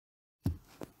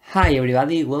Hi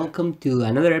everybody, welcome to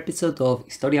another episode of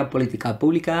Historia Politica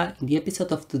Pública. In the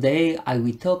episode of today, I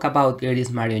will talk about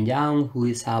Marion Young, who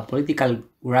is a political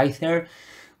writer,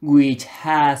 which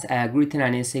has written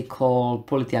an essay called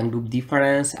Polity and Group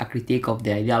Difference, a critique of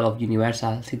the ideal of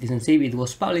universal citizenship. It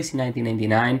was published in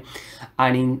 1999,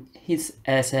 and in his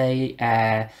essay,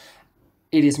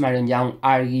 Marion Young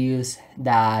argues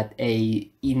that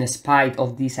in spite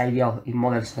of this idea of in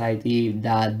modern society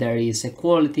that there is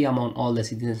equality among all the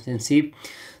citizenship,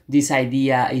 this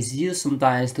idea is used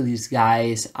sometimes to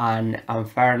disguise an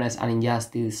unfairness and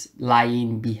injustice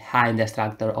lying behind the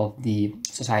structure of the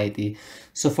society.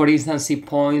 So for instance, he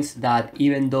points that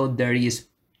even though there is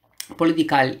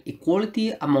political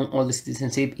equality among all the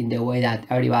citizenship in the way that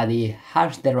everybody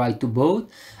has the right to vote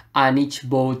and each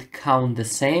vote counts the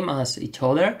same as each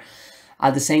other,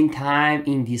 at the same time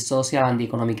in the social and the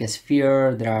economic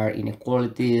sphere there are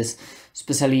inequalities,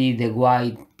 especially the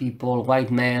white people, white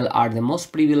male are the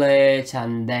most privileged,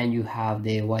 and then you have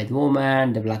the white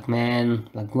woman, the black man,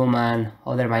 black woman,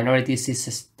 other minorities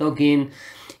is talking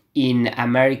in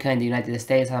America and the United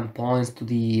States and points to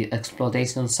the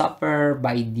exploitation suffered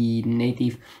by the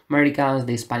Native Americans,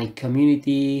 the Hispanic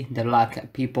community, the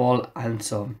black people, and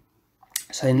so on.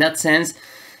 So in that sense,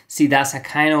 see that's a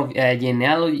kind of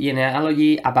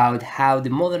genealogy about how the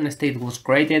modern state was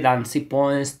created, and she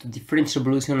points to the French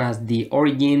Revolution as the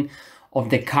origin of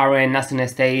the current national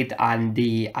state and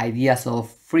the ideas of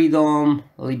freedom,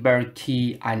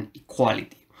 liberty, and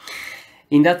equality.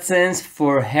 In that sense,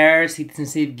 for her,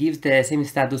 citizenship gives the same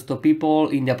status to people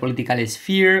in the political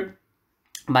sphere,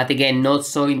 but again, not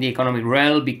so in the economic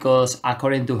realm, because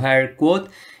according to her, quote,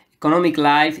 economic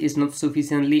life is not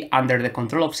sufficiently under the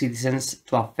control of citizens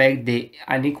to affect the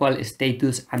unequal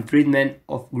status and treatment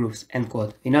of groups, end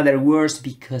quote. In other words,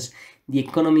 because the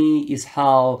economy is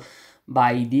held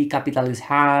by the capitalist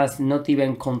hands, not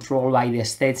even controlled by the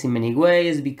states in many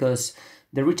ways, because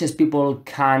the richest people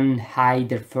can hide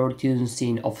their fortunes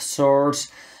in offshore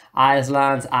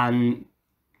islands and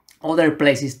other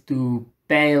places to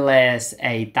pay less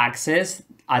taxes.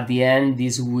 At the end,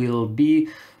 this will be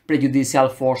prejudicial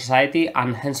for society,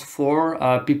 and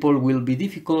henceforth people will be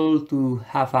difficult to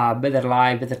have a better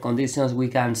life, better conditions. We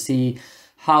can see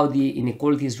how the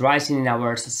inequality is rising in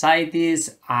our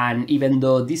societies, and even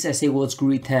though this essay was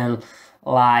written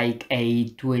like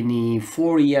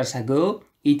 24 years ago,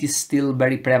 it is still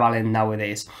very prevalent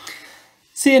nowadays.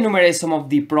 She enumerates some of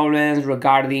the problems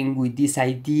regarding with this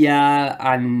idea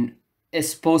and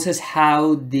exposes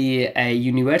how the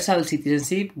universal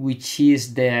citizenship, which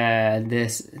is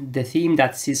the theme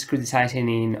that she's criticizing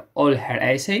in all her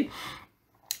essay,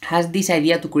 has this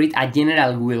idea to create a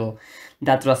general will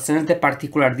that transcends the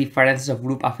particular differences of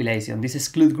group affiliation. This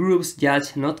excludes groups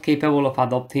judged not capable of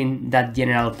adopting that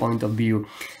general point of view.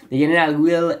 The general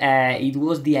will, it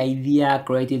was the idea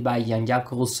created by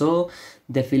Jean-Jacques Rousseau,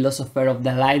 the philosopher of the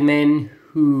Enlightenment,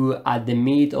 who at the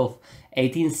mid of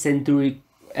 18th century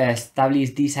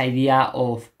established this idea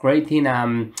of creating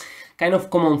kind of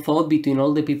common thought between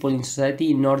all the people in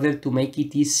society in order to make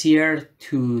it easier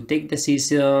to take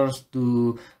decisions,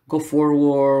 to go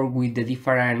forward with the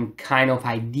different kind of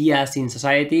ideas in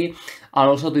society, and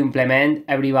also to implement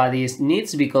everybody's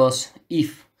needs, because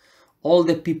if all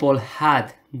the people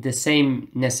had the same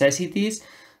necessities,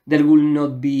 there will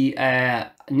not be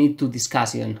need to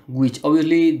discussion, which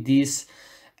obviously this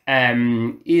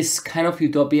is kind of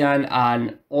utopian,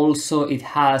 and also it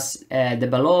has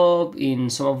developed in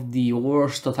some of the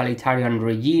worst totalitarian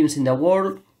regimes in the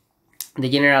world. The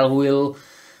general will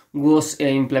was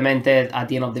implemented at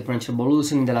the end of the French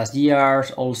Revolution in the last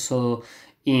years, also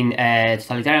in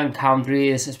totalitarian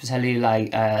countries, especially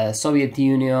like Soviet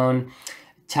Union,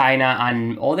 China,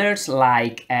 and others,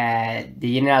 like the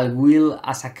general will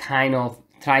as a kind of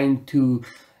trying to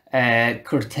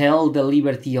curtail the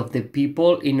liberty of the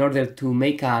people in order to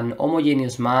make an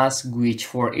homogeneous mass, which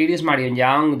for Marion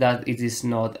Young that it is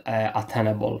not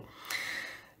attainable.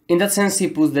 In that sense, he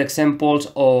puts the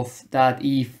examples of that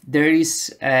if there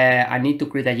is a need to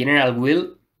create a general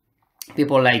will,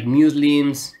 people like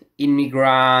Muslims,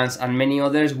 immigrants, and many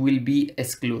others will be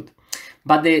excluded.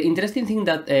 But the interesting thing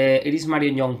that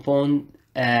Marion Young found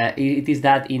it is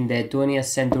that in the 20th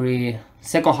century,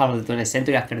 second half of the 20th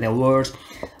century, after the wars,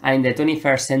 and in the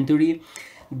 21st century,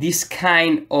 this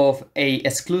kind of a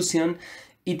exclusion,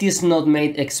 it is not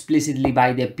made explicitly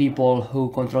by the people who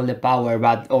control the power,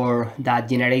 but or that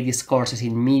generate discourses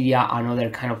in media and other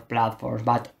kind of platforms.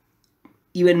 But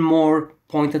even more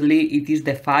pointedly, it is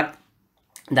the fact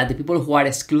that the people who are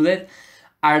excluded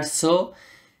are so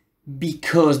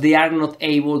because they are not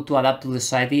able to adapt to the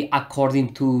society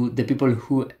according to the people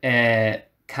who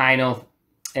kind of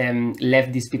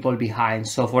left these people behind.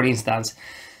 So for instance,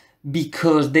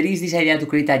 because there is this idea to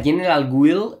create a general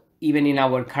will, even in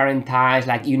our current times,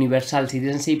 like universal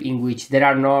citizenship, in which there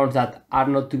are norms that are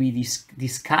not to be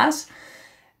discussed,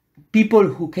 people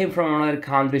who came from other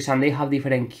countries and they have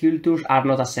different cultures are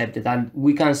not accepted. And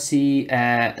we can see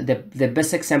the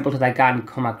best examples that I can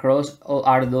come across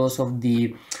are those of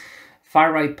the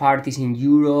far-right parties in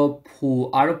Europe who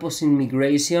are opposing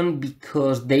migration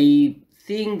because they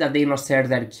think that they must share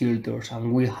their cultures.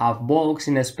 And we have Vox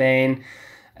in Spain,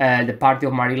 the party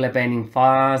of Marine Le Pen in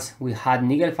France, we had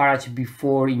Nigel Farage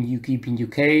before in UKIP in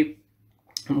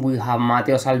UK, we have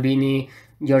Matteo Salvini,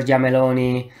 Giorgia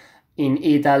Meloni in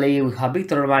Italy, we have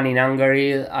Viktor Orban in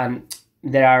Hungary, and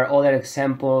there are other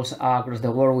examples across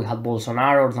the world. We have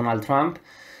Bolsonaro or Donald Trump,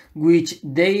 which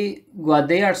what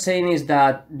they are saying is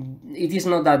that it is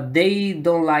not that they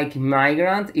don't like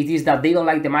migrants, it is that they don't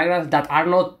like the migrants that are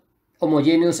not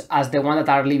homogeneous as the ones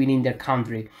that are living in their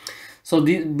country. So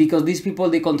because these people,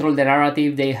 they control the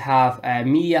narrative, they have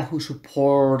media who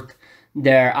support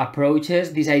their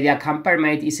approaches, this idea can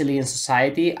permeate easily in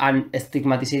society, and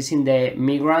stigmatizing the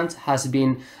migrants has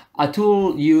been a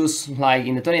tool used like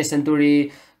in the 20th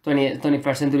century,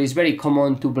 21st century. Is very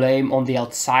common to blame on the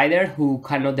outsider who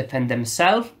cannot defend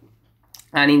themselves.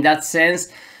 And in that sense,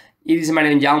 it is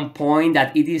Marion Young's point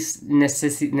that it is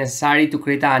necessary to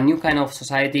create a new kind of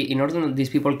society in order that these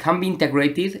people can be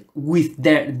integrated with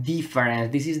their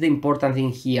difference. This is the important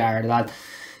thing here, that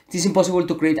it is impossible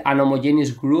to create an homogeneous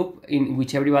group in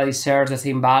which everybody shares the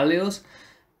same values.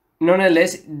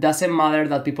 Nonetheless, it doesn't matter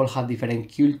that people have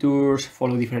different cultures,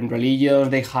 follow different religions,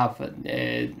 they have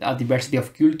a diversity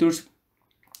of cultures.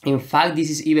 In fact, this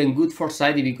is even good for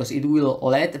society because it will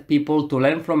let people to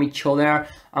learn from each other.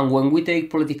 And when we take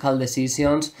political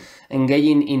decisions,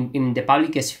 engaging in the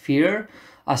public sphere,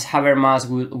 as Habermas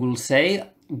will say,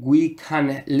 we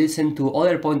can listen to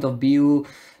other point of view,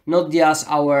 not just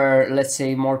our, let's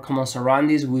say, more common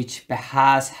surroundings, which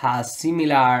perhaps has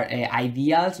similar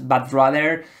ideals, but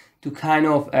rather to kind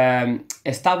of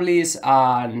establish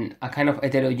a kind of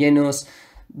heterogeneous,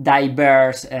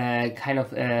 diverse kind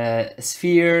of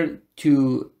sphere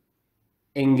to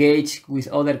engage with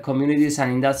other communities.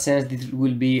 And in that sense, this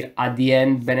will be at the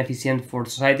end beneficent for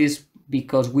societies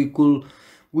because we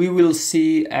will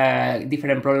see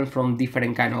different problems from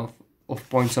different kind of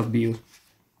points of view.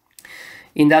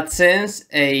 In that sense,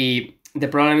 the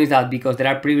problem is that because there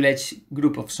are privileged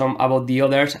group of some about the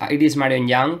others, it is Marion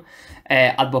Young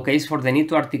advocates for the need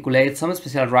to articulate some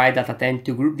special right that attend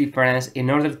to group difference in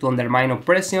order to undermine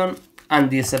oppression and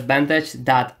disadvantage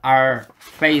that are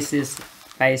faced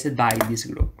by this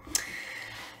group.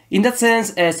 In that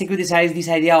sense, she criticizes this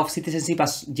idea of citizenship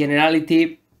as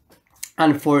generality,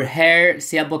 and for her,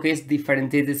 she advocates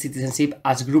differentiated citizenship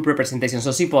as group representation.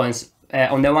 So she points,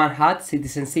 on the one hand,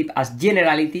 citizenship as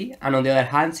generality, and on the other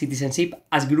hand, citizenship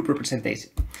as group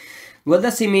representation. What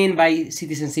does she mean by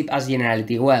citizenship as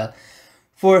generality? Well,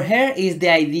 for her is the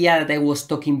idea that I was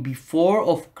talking before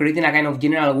of creating a kind of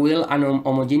general will and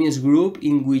homogeneous group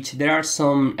in which there are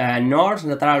some norms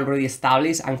that are already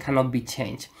established and cannot be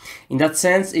changed. In that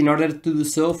sense, in order to do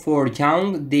so, for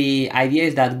Young, the idea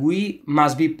is that we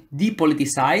must be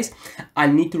depoliticized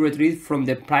and need to retreat from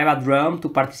the private realm to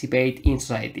participate in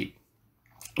society.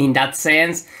 In that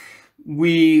sense,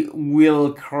 we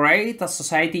will create a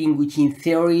society in which, in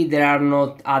theory, there are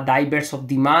not a diverse of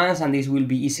demands, and this will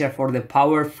be easier for the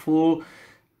powerful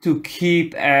to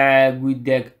keep with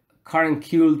the current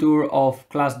culture of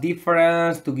class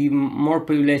difference, to give more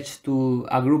privilege to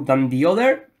a group than the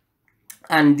other.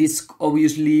 And this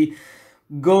obviously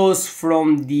goes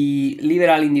from the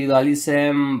liberal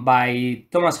individualism by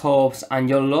Thomas Hobbes and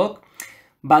John Locke,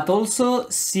 but also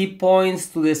she points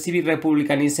to the civic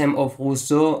republicanism of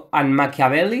Rousseau and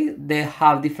Machiavelli. They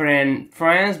have different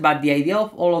friends, but the idea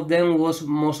of all of them was,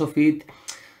 most of it,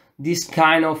 this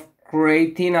kind of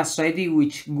creating a society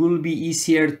which will be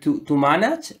easier to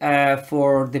manage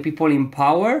for the people in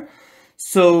power.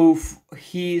 So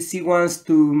she wants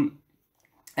to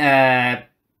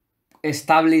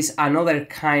establish another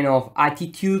kind of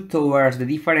attitude towards the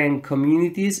different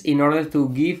communities in order to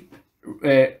give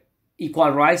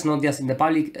equal rights, not just in the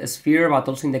public sphere, but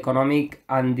also in the economic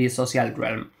and the social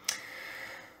realm.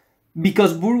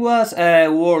 Because bourgeois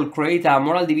world create a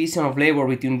moral division of labor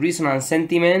between reason and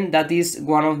sentiment, that is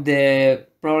one of the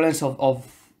problems of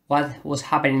what was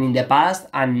happening in the past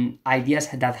and ideas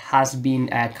that has been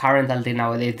current until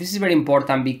nowadays. This is very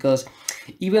important because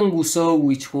even Rousseau,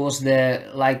 which was the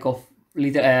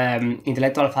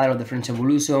intellectual father of the French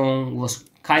Revolution, was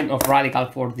kind of radical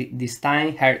for his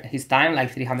time,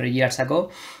 like 300 years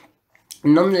ago.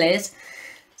 Nonetheless,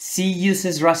 she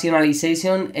uses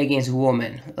rationalization against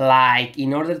women, like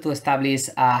in order to establish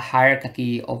a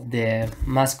hierarchy of the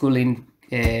masculine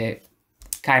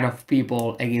kind of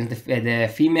people against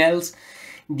the females.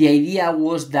 The idea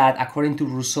was that, according to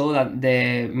Rousseau, that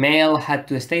the male had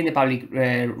to stay in the public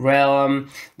realm.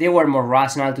 They were more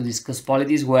rational to discuss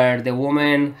politics, where the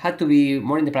women had to be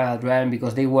more in the private realm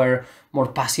because they were more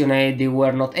passionate. They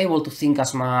were not able to think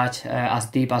as much, as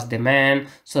deep as the men.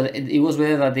 So it was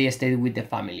better that they stayed with the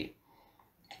family.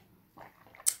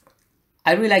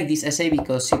 I really like this essay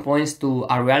because she points to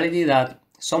a reality that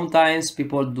sometimes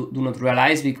people do not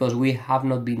realize because we have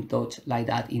not been taught like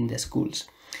that in the schools.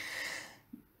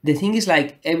 The thing is,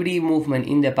 like, every movement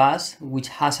in the past which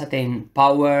has attained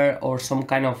power or some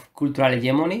kind of cultural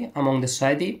hegemony among the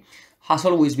society has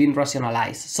always been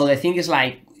rationalized. So the thing is,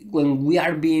 like, when we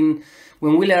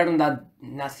learn that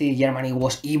Nazi Germany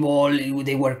was evil,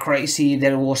 they were crazy,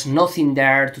 there was nothing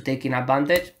there to take in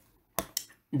advantage,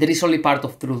 there is only part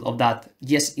of truth of that.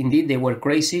 Yes, indeed, they were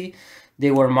crazy,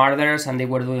 they were murderers, and they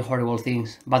were doing horrible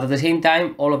things. But at the same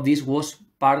time, all of this was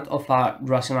part of a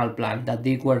rational plan that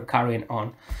they were carrying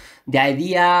on. The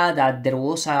idea that there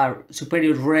was a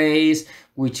superior race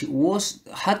which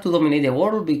had to dominate the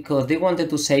world because they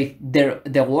wanted to save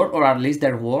the world, or at least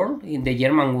their world, in the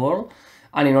German world.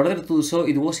 And in order to do so,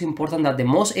 it was important that the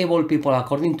most able people,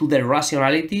 according to their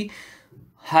rationality,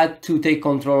 had to take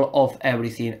control of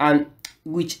everything. And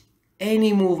which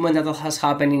any movement that has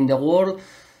happened in the world,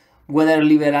 whether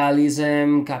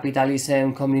liberalism,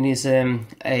 capitalism, communism,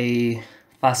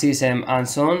 fascism, and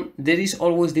so on, there is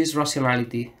always this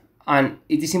rationality. And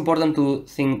it is important to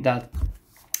think that,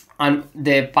 and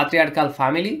the patriarchal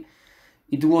family,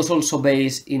 it was also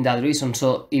based in that reason.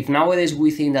 So if nowadays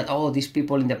we think that, oh, these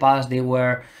people in the past, they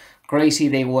were crazy,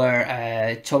 they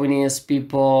were chauvinist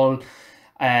people,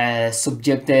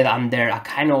 subjected under a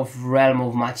kind of realm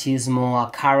of machismo,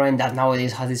 a current that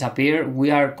nowadays has disappeared,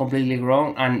 we are completely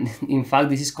wrong. And in fact,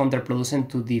 this is counterproducent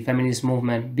to the feminist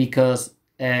movement, because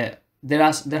there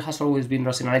has always been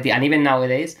rationality, and even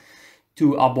nowadays,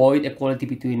 to avoid equality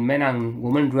between men and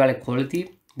women, real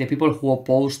equality, the people who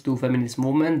oppose to feminist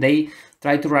movement, they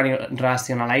try to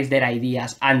rationalize their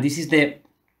ideas, and this is the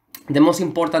most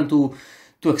important to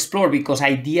explore, because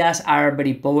ideas are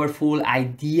very powerful.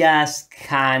 Ideas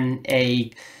can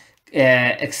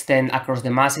extend across the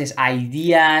masses.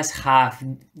 Ideas have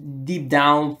deep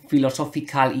down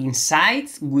philosophical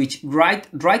insights, which right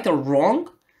or wrong,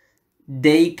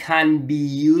 they can be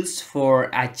used for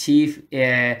achieve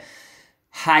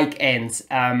high ends.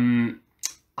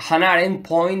 Hannah Arendt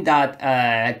point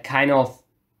that kind of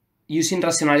using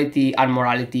rationality and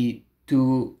morality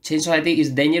to change society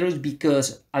is dangerous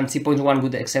because, and she points one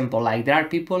good example, like there are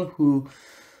people who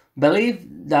believe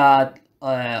that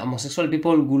homosexual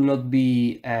people will not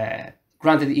be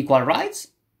granted equal rights,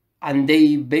 and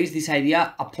they base this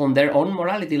idea upon their own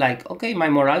morality, like, okay, my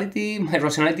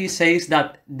rationality says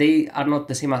that they are not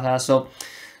the same as us. So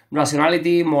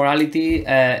rationality, morality,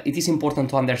 it is important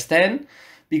to understand,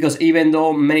 because even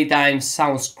though many times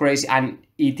sounds crazy and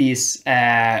it is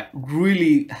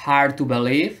really hard to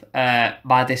believe,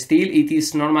 but still it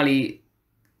is normally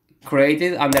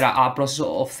created under a process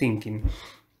of thinking.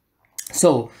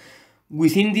 So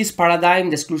within this paradigm,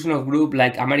 the exclusion of group,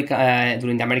 like America,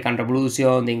 during the American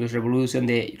Revolution, the English Revolution,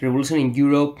 the revolution in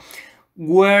Europe,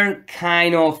 were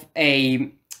kind of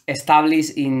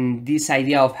established in this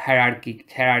idea of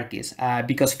hierarchies,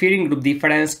 because fearing group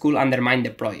difference could undermine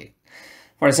the project.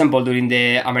 For example, during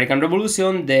the American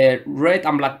Revolution, the red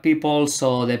and black people,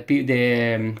 so the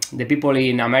people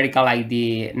in America, like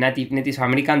the Native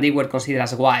American, they were considered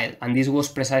as wild. And this was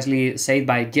precisely said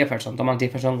by Jefferson, Thomas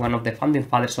Jefferson, one of the founding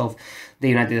fathers of the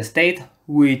United States,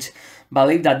 which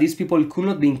believed that these people could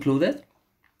not be included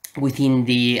within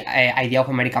the idea of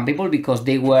American people because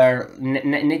they were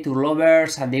nature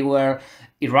lovers and they were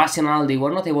irrational, they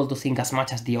were not able to think as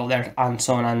much as the others, and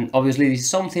so on. And obviously this is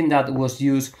something that was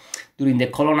used during the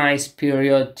colonized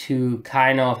period to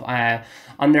kind of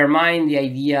undermine the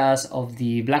ideas of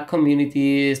the black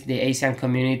communities, the Asian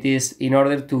communities, in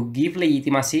order to give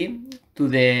legitimacy to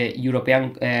the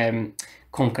European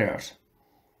conquerors.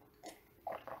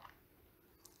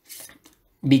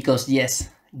 Because yes,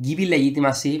 giving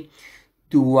legitimacy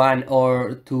to one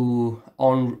or to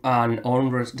an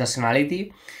own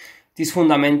rationality is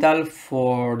fundamental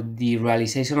for the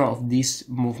realization of this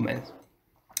movement.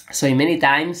 So in many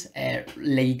times,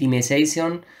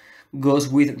 legitimization goes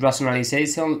with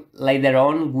rationalization. Later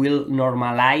on, will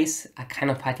normalize a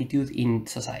kind of attitude in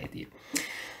society.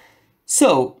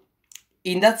 So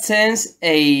in that sense,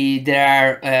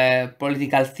 there are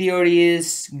political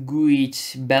theories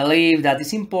which believe that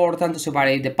it's important to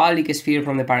separate the public sphere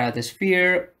from the private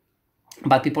sphere,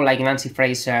 but people like Nancy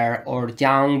Fraser or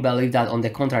Young believe that, on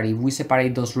the contrary, if we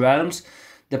separate those realms,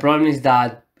 the problem is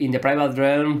that in the private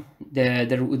realm,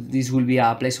 this will be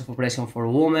a place of oppression for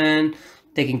women,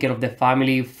 taking care of the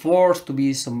family, forced to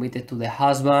be submitted to the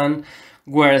husband.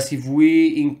 Whereas if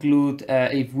we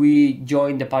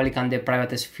join the public and the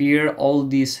private sphere, all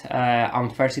these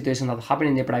unfair situations that happen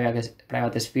in the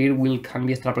private sphere can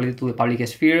be extrapolated to the public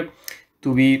sphere,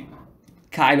 to be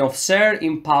kind of shared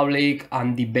in public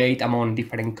and debate among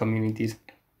different communities.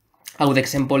 A good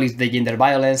example is the gender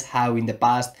violence, how in the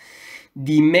past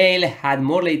the male had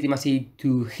more legitimacy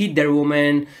to hit their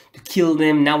women, to kill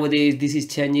them. Nowadays this is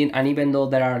changing, and even though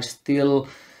there are still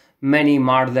many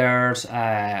murders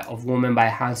of women by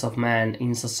hands of men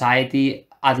in society,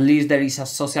 at least there is a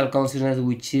social consciousness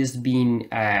which is being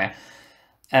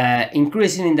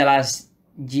increasing in the last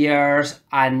years,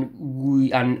 and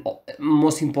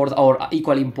most important, or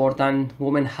equally important,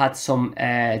 women had some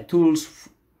tools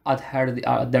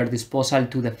at their disposal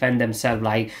to defend themselves,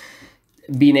 like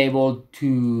being able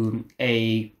to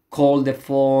call the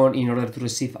phone in order to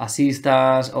receive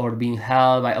assistance, or being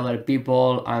helped by other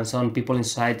people. And some people in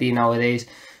society nowadays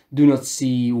do not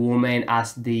see women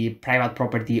as the private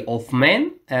property of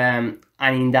men, and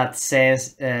in that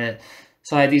sense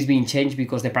society is being changed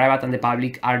because the private and the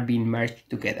public are being merged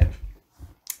together.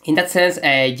 In that sense,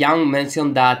 Young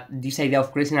mentioned that this idea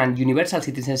of creating a universal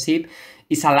citizenship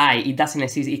is a lie. It doesn't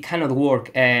exist, it cannot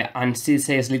work, and she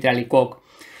says literally, quote,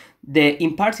 "The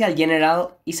impartial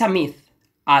general is a myth,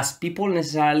 as people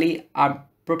necessarily are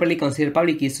properly considered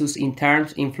public issues in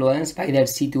terms influenced by their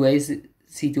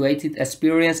situated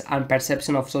experience and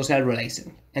perception of social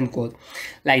relations," end quote.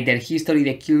 Like their history,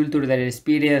 the culture, their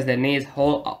experience, their needs,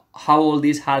 how all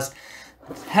this has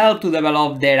helped to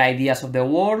develop their ideas of the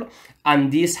world,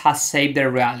 and this has shaped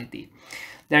their reality.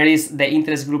 There is the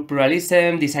interest group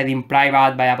pluralism, decided in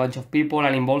private by a bunch of people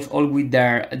and involves all with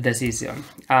their decision.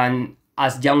 And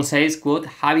as Young says, quote,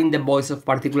 "Having the voice of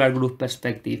particular group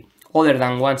perspective other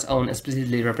than one's own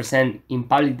explicitly represent in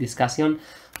public discussion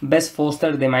best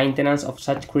foster the maintenance of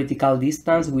such critical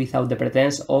distance without the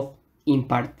pretense of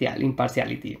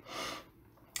impartiality."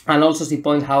 And also she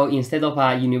points how instead of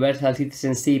a universal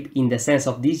citizenship in the sense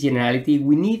of this generality,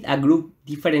 we need a group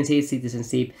differentiated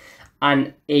citizenship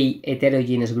and a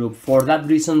heterogeneous group. For that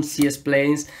reason, she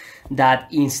explains that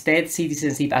instead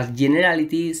citizenship as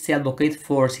generality, she advocates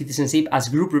for citizenship as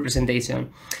group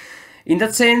representation. In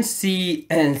that sense, she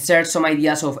shares some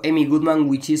ideas of Amy Goodman,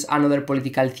 which is another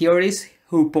political theorist,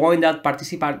 who point that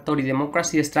participatory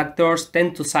democracy structures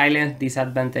tend to silence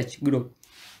disadvantaged groups.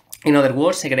 In other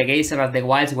words, segregation as the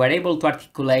whites were able to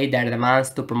articulate their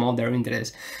demands to promote their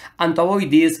interests. And to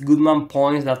avoid this, Goodman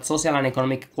points that social and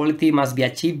economic equality must be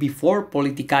achieved before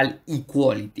political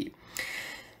equality.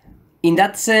 In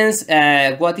that sense,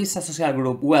 what is a social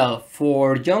group? Well,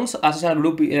 for Jones, a social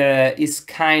group is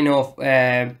kind of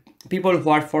people who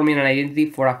are forming an identity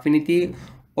for affinity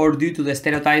or due to the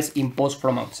stereotypes imposed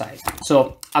from outside.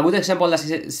 So a good example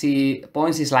that she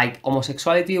points is like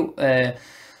homosexuality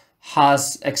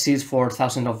has existed for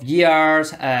thousands of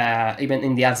years. Even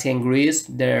in the ancient Greece,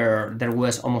 there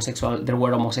were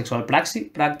homosexual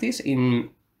practice in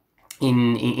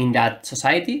that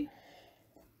society,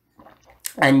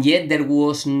 and yet there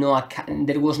was not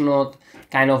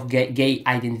kind of gay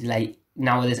identity like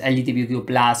nowadays LGBTQ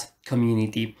plus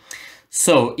community.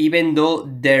 So even though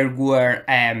there were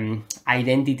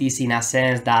identities in a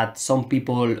sense that some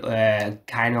people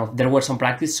there were some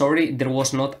practice, there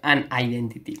was not an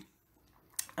identity.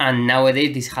 And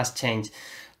nowadays this has changed.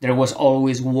 There was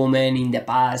always women in the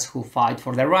past who fight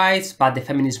for their rights, but the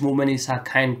feminist movement is a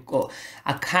kind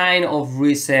of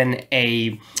recent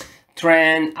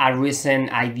trend, a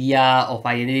recent idea of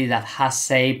identity that has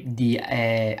shaped the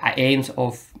aims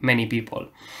of many people.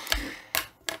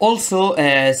 Also,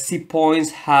 she points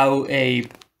how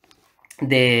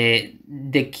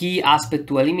the key aspect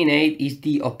to eliminate is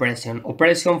the oppression.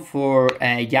 Oppression for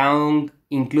Young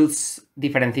includes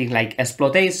different things like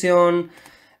exploitation.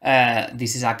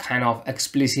 This is a kind of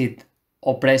explicit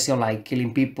oppression, like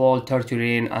killing people,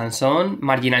 torturing, and so on.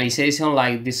 Marginalization,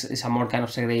 like this is a more kind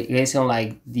of segregation,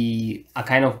 like a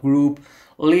kind of group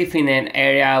live in an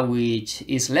area which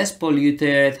is less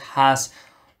polluted, has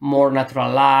more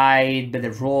natural light,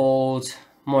 better roads,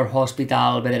 more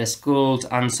hospital, better schools,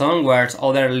 and so on, whereas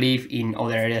others live in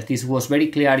other areas. This was very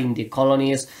clear in the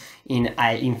colonies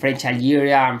in French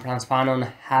Algeria, and Frantz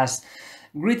Fanon has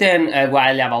written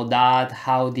widely about that,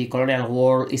 how the colonial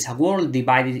world is a world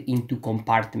divided into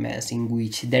compartments, in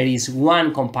which there is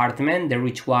one compartment, the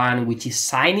rich one, which is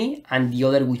shiny, and the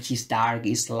other, which is dark,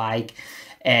 is like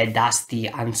dusty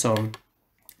and so on.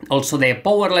 Also, the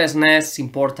powerlessness is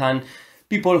important.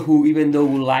 People who, even though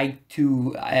would like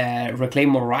to reclaim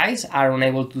more rights, are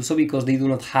unable to do so because they do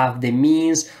not have the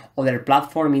means or their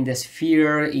platform in the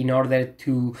sphere in order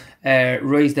to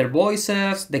raise their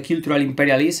voices. The cultural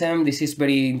imperialism, this is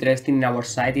very interesting in our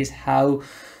societies, how,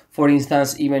 for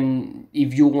instance, even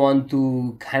if you want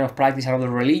to kind of practice another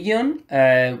religion,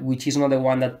 which is not the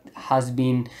one that has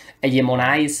been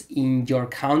hegemonized in your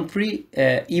country,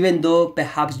 even though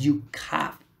perhaps you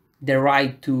have the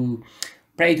right to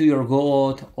pray to your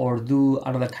god or do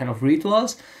another kind of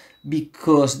rituals,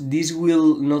 because this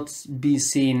will not be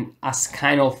seen as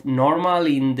kind of normal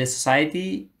in the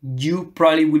society, you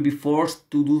probably will be forced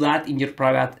to do that in your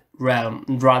private realm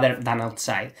rather than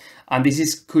outside. And this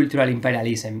is cultural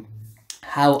imperialism,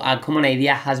 how a common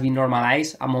idea has been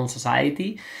normalized among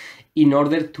society in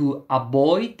order to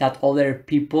avoid that other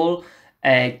people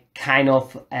kind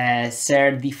of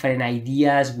share different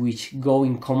ideas which go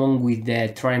in common with the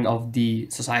trend of the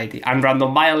society. And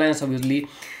random violence, obviously,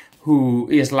 who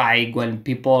is like when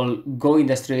people go in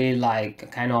the street like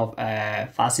kind of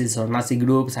fascist or Nazi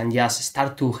groups and just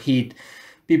start to hit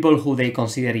people who they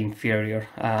consider inferior.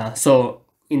 So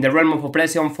in the realm of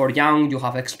oppression for young, you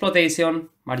have exploitation,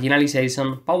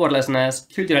 marginalization, powerlessness,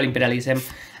 cultural imperialism,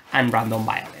 and random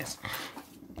violence.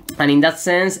 And in that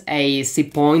sense, I see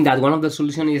point that one of the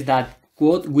solutions is that,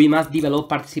 quote, we must develop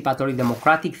participatory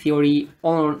democratic theory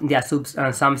on the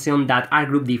assumption that are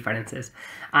group differences,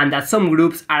 and that some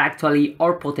groups are actually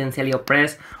or potentially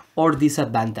oppressed or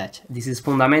disadvantaged. This is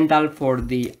fundamental for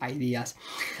the ideas.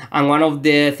 And one of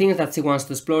the things that she wants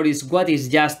to explore is what is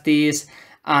justice,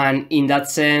 and in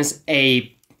that sense,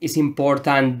 it's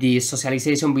important the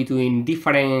socialization between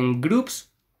different groups,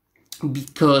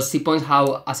 because she points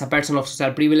how, as a person of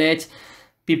social privilege,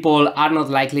 people are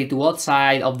not likely to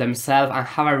outside of themselves and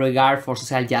have a regard for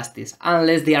social justice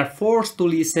unless they are forced to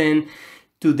listen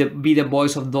to be the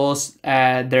voice of those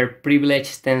their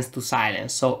privilege tends to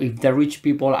silence. So if the rich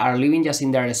people are living just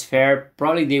in their sphere,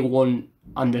 probably they won't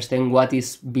understand what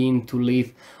is being to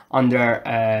live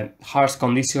under harsh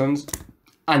conditions,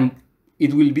 and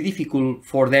it will be difficult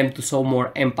for them to show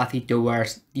more empathy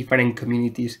towards different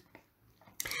communities.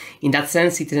 In that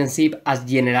sense, citizenship as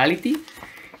generality,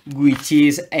 which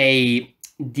is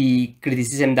the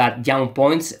criticism that Young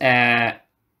points,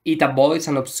 it avoids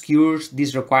and obscures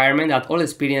this requirement that all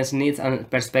experience, needs, and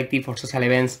perspective for social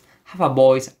events have a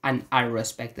voice and are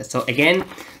respected. So again,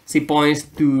 she points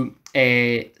to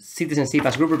citizenship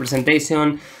as group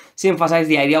representation. She emphasized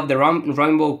the idea of the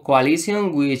Rainbow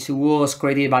Coalition, which was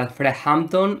created by Fred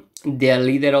Hampton, the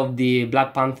leader of the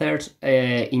Black Panthers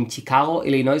in Chicago,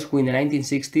 Illinois, who in the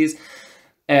 1960s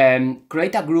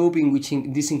created a group in which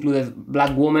this included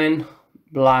black women,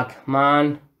 black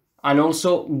man, and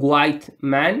also white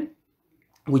men,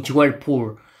 which were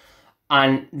poor.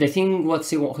 And the thing what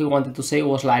he wanted to say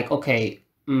was like, okay,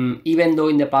 even though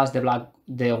in the past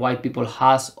the white people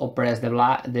has oppressed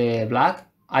the black,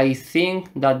 I think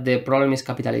that the problem is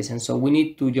capitalism. So we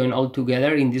need to join all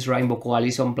together in this Rainbow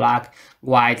Coalition, black,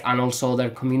 white, and also other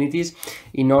communities,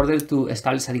 in order to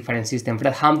establish a different system.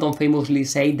 Fred Hampton famously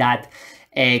said that,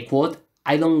 quote,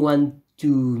 I don't want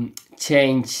to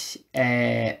change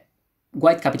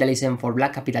white capitalism for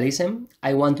black capitalism.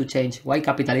 I want to change white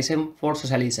capitalism for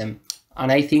socialism. And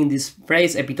I think this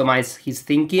phrase epitomizes his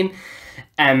thinking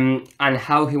and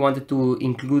how he wanted to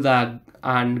include a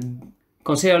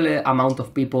considerable amount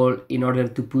of people in order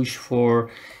to push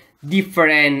for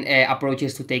different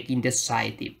approaches to take in the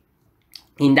society.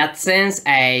 In that sense,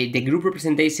 the group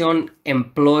representation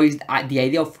employs the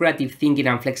idea of creative thinking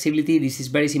and flexibility. This is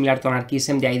very similar to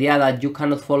anarchism, the idea that you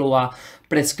cannot follow a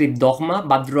prescribed dogma,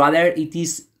 but rather it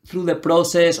is through the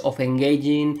process of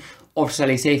engaging, of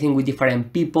socializing with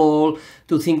different people,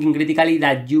 to thinking critically,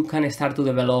 that you can start to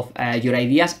develop your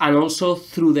ideas, and also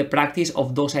through the practice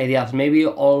of those ideas. Maybe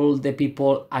all the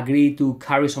people agree to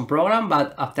carry some program,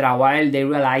 but after a while they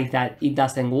realize that it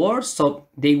doesn't work, so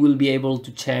they will be able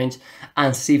to change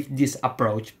and shift this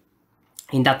approach.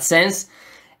 In that sense,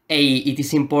 it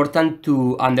is important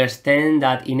to understand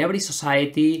that in every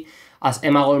society, as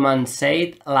Emma Goldman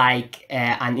said,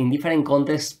 and in different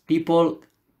contexts, people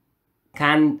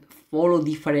can follow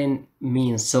different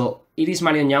means. So Iris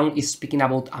Marion Young is speaking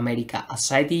about America, a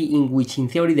society in which, in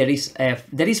theory, there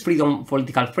is freedom,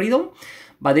 political freedom,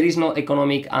 but there is no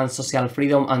economic and social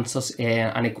freedom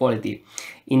and equality.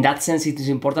 In that sense, it is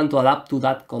important to adapt to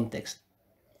that context.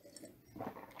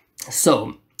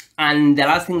 So, and the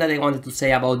last thing that I wanted to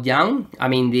say about Young, I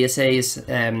mean, the essay is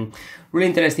really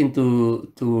interesting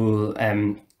to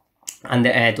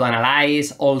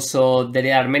analyze. Also,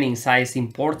 there are many insights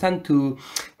important to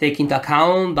take into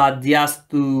account, but just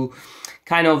to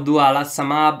kind of do a last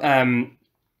sum up,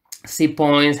 see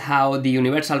points how the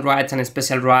universal rights and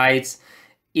special rights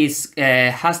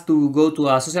has to go to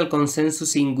a social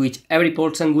consensus in which every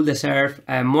person will deserve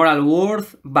moral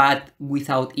worth, but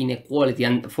without inequality.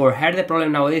 And for her, the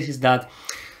problem nowadays is that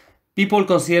people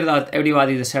consider that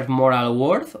everybody deserves moral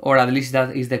worth, or at least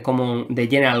that is the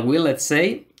general will, let's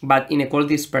say, but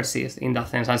inequalities persist in that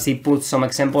sense. And she puts some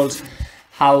examples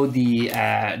how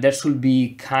there should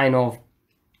be kind of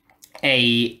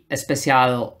a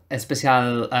special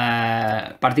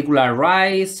particular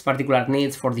rights, particular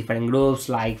needs for different groups,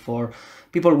 like for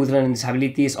people with learning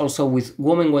disabilities, also with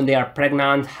women when they are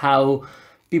pregnant, how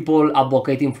people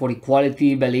advocating for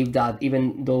equality believe that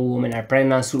even though women are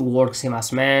pregnant should work same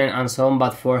as men and so on.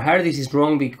 But for her this is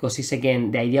wrong, because it's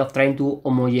again the idea of trying to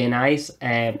homogenize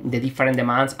the different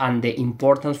demands, and the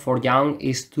importance for Young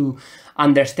is to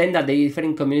understand that the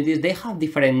different communities, they have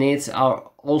different needs,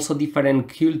 are also different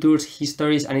cultures,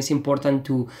 histories, and it's important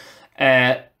to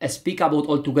speak about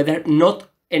all together, not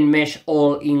enmesh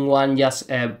all in one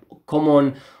just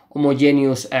common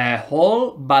homogeneous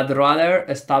whole, but rather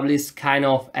establish kind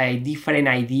of different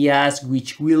ideas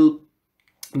which will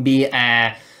be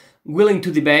willing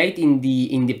to debate in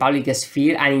the public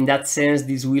sphere, and in that sense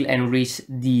this will enrich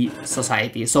the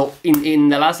society. So in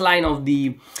the last line of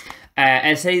the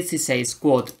essay, she says,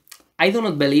 quote, "I do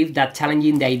not believe that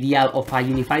challenging the ideal of a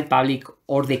unified public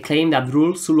or the claim that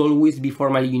rules should always be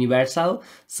formally universal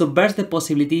subverts the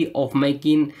possibility of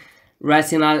making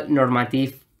rational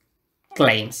normative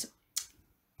claims."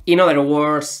 In other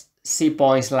words, she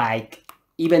points like,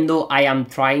 even though I am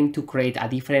trying to create a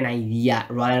different idea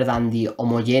rather than the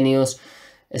homogeneous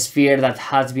sphere that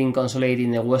has been consolidated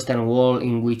in the Western world,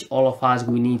 in which all of us,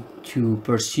 we need to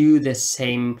pursue the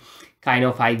same kind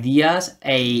of ideas,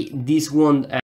 this won't